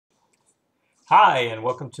Hi, and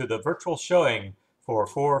welcome to the virtual showing for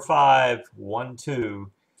 4512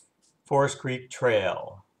 Forest Creek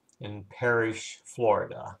Trail in Parrish,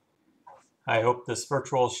 Florida. I hope this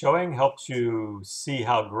virtual showing helps you see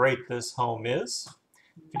how great this home is.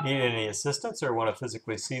 If you need any assistance or want to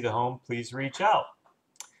physically see the home, please reach out.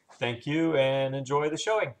 Thank you and enjoy the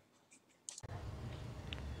showing.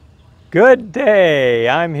 Good day.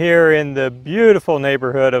 I'm here in the beautiful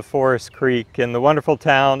neighborhood of Forest Creek in the wonderful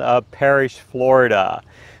town of Parrish, Florida.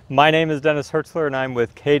 My name is Dennis Hertzler and I'm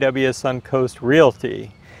with KW Suncoast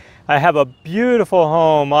Realty. I have a beautiful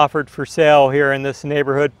home offered for sale here in this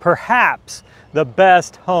neighborhood, perhaps the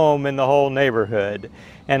best home in the whole neighborhood,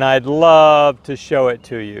 and I'd love to show it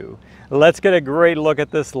to you. Let's get a great look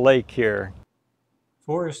at this lake here.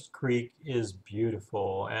 Forest Creek is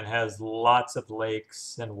beautiful and has lots of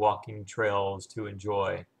lakes and walking trails to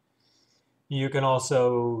enjoy. You can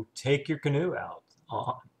also take your canoe out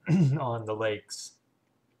on the lakes.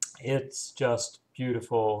 It's just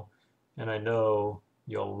beautiful, and I know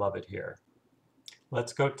you'll love it here.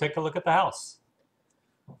 Let's go take a look at the house.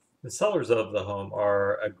 The sellers of the home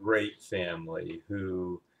are a great family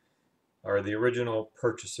who are the original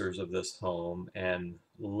purchasers of this home and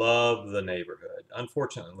love the neighborhood.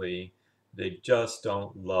 Unfortunately, they just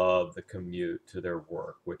don't love the commute to their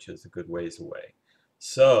work, which is a good ways away.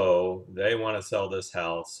 So they want to sell this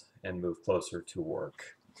house and move closer to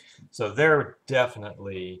work. So they're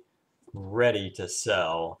definitely ready to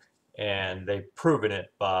sell, and they've proven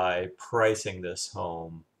it by pricing this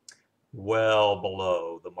home well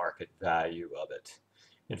below the market value of it.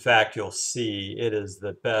 In fact, you'll see it is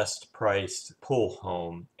the best priced pool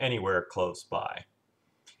home anywhere close by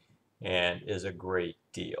and is a great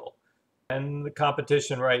deal. And the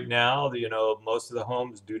competition right now, most of the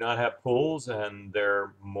homes do not have pools and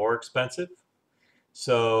they're more expensive.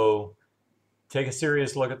 So take a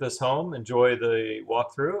serious look at this home, enjoy the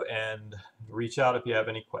walkthrough, and reach out if you have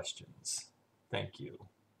any questions. Thank you.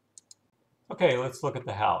 Okay, let's look at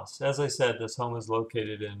the house. As I said, this home is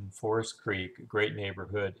located in Forest Creek, a great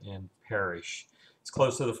neighborhood in Parrish. It's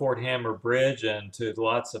close to the Fort Hammer Bridge and to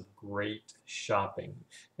lots of great shopping.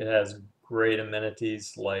 It has great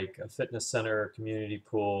amenities like a fitness center, community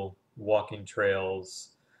pool, walking trails,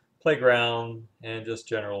 playground, and just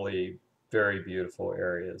generally very beautiful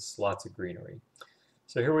areas, lots of greenery.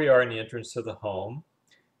 So here we are in the entrance to the home.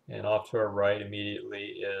 And off to our right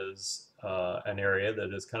immediately is an area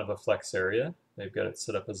that is kind of a flex area. They've got it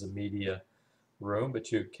set up as a media room,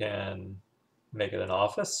 but you can make it an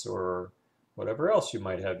office or whatever else you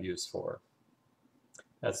might have use for.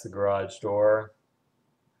 That's the garage door.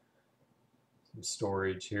 Some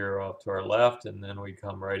storage here off to our left, and then we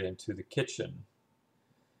come right into the kitchen.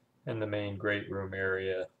 And the main great room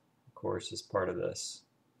area, of course, is part of this.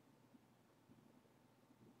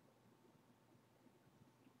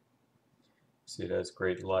 See, it has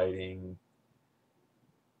great lighting,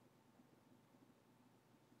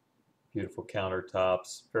 beautiful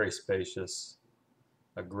countertops, very spacious,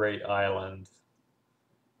 a great island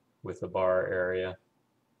with a bar area.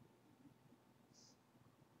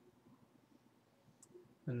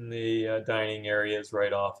 And the dining area is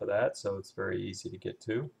right off of that, so it's very easy to get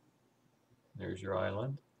to. There's your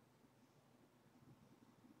island.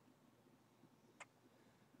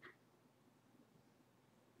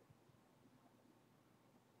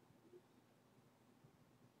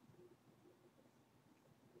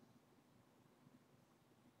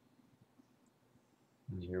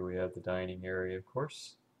 And here we have the dining area, of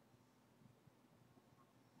course.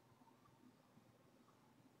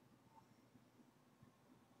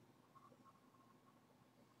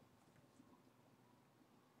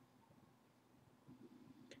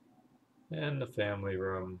 And the family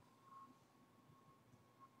room.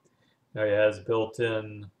 Now it has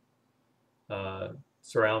built-in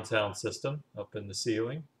surround sound system up in the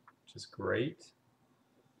ceiling, which is great.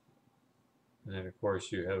 And then of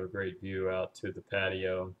course you have a great view out to the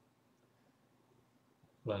patio,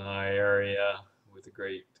 lanai area with a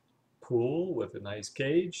great pool with a nice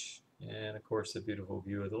cage, and of course a beautiful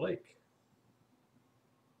view of the lake.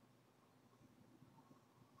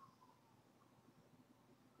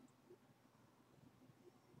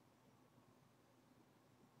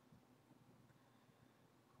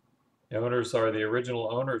 The owners are the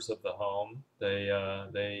original owners of the home. They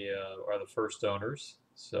are the first owners.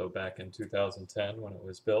 So back in 2010 when it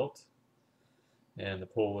was built, and the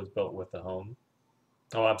pool was built with the home.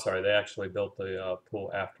 Oh, I'm sorry. They actually built the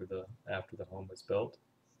pool after the home was built.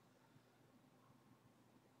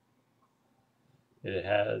 It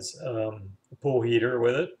has a pool heater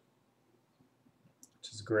with it,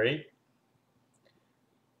 which is great,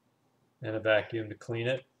 and a vacuum to clean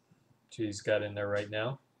it. she's got in there right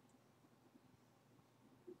now.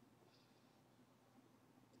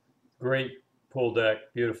 Great pool deck,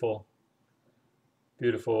 beautiful,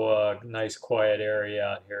 beautiful, nice quiet area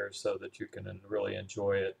out here so that you can really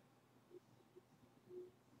enjoy it.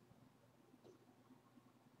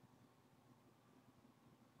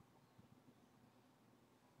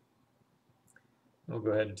 We'll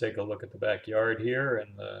go ahead and take a look at the backyard here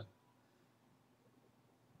and the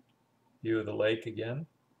view of the lake again.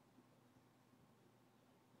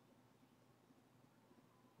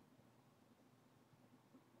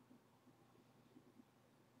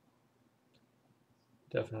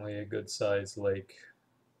 Definitely a good sized lake.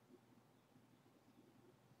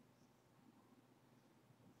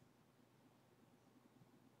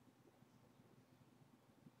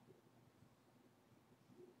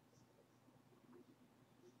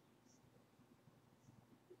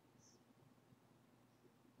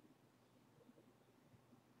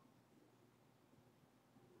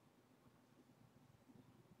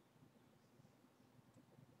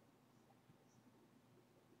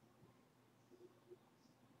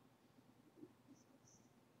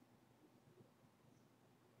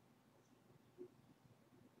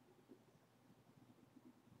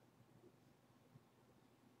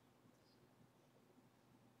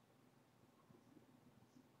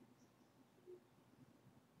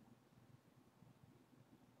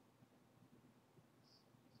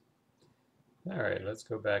 All right, let's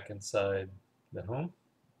go back inside the home.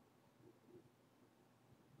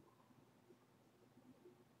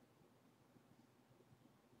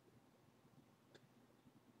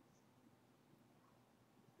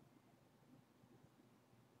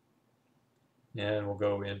 And we'll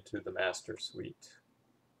go into the master suite.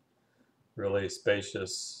 Really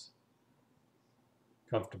spacious,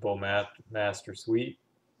 comfortable master suite.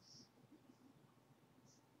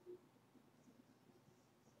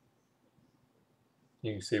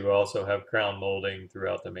 You can see we also have crown molding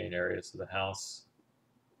throughout the main areas of the house.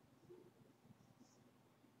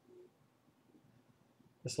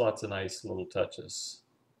 Just lots of nice little touches.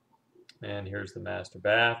 And here's the master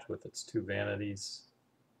bath with its two vanities.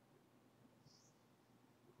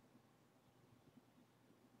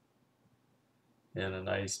 And a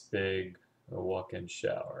nice big walk-in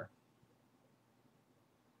shower.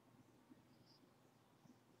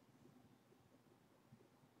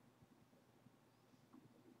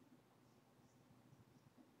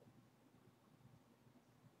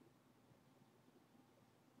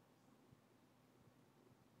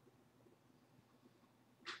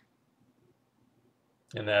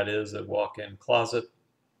 And that is a walk-in closet.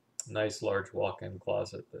 Nice large walk-in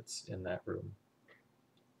closet that's in that room.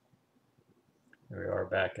 Here we are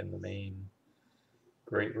back in the main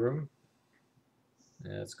great room.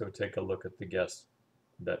 And let's go take a look at the guest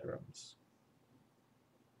bedrooms.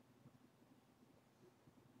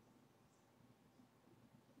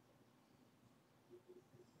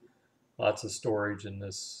 Lots of storage in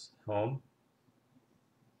this home.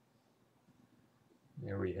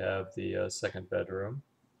 Here we have the second bedroom.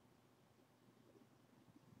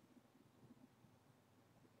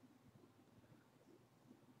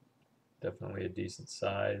 Definitely a decent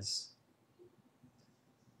size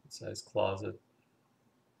closet.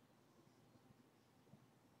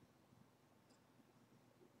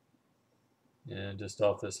 And just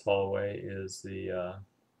off this hallway is the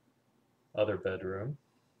other bedroom,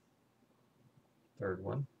 third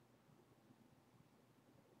one.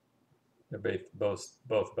 They're both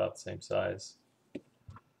about the same size.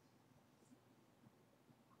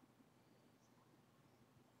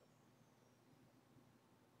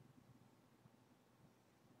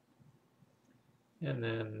 And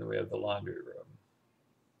then we have the laundry room.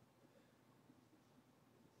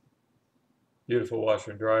 Beautiful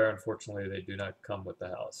washer and dryer. Unfortunately, they do not come with the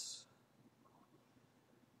house.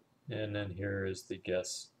 And then here is the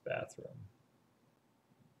guest bathroom.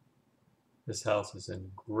 This house is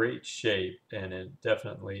in great shape and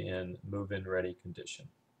definitely in move-in ready condition.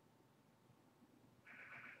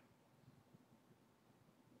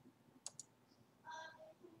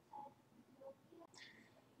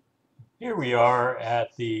 Here we are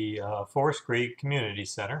at the Forest Creek Community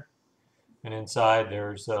Center. And inside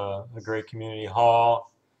there's a great community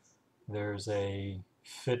hall. There's a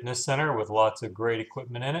fitness center with lots of great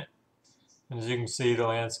equipment in it. And as you can see, the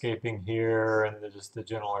landscaping here and just the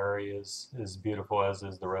general area is beautiful, as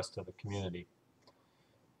is the rest of the community.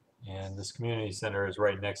 And this community center is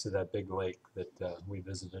right next to that big lake that we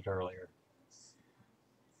visited earlier.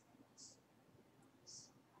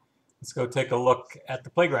 Let's go take a look at the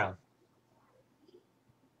playground.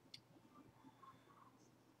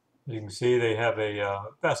 You can see they have a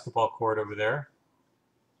basketball court over there,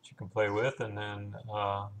 you can play with, and then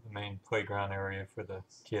the main playground area for the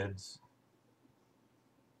kids.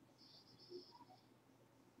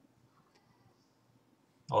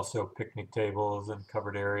 Also picnic tables and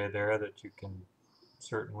covered area there that you can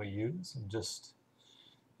certainly use and just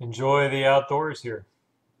enjoy the outdoors here.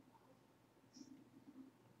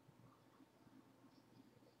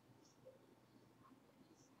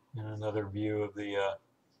 And another view of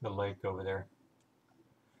the lake over there.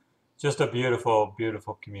 Just a beautiful,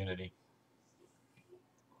 beautiful community.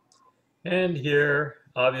 And here,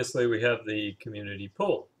 obviously, we have the community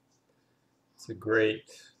pool. It's a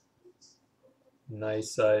great,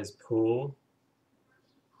 nice sized pool.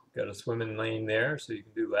 Got a swimming lane there so you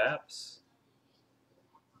can do laps.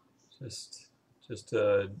 Just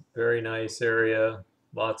a very nice area.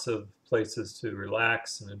 Lots of places to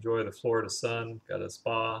relax and enjoy the Florida sun. Got a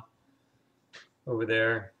spa over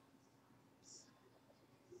there.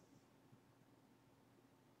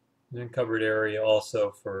 And then covered area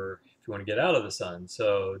also for if you want to get out of the sun.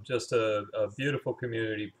 So just a beautiful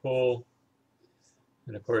community pool.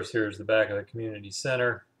 And of course, here's the back of the community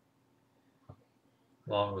center,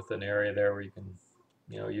 along with an area there where you can,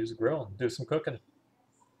 use a grill and do some cooking.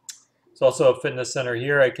 It's also a fitness center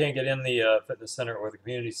here. I can't get in the fitness center or the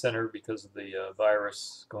community center because of the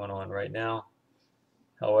virus going on right now.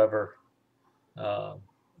 However,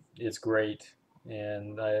 it's great,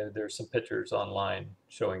 and there's some pictures online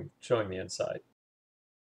showing the inside.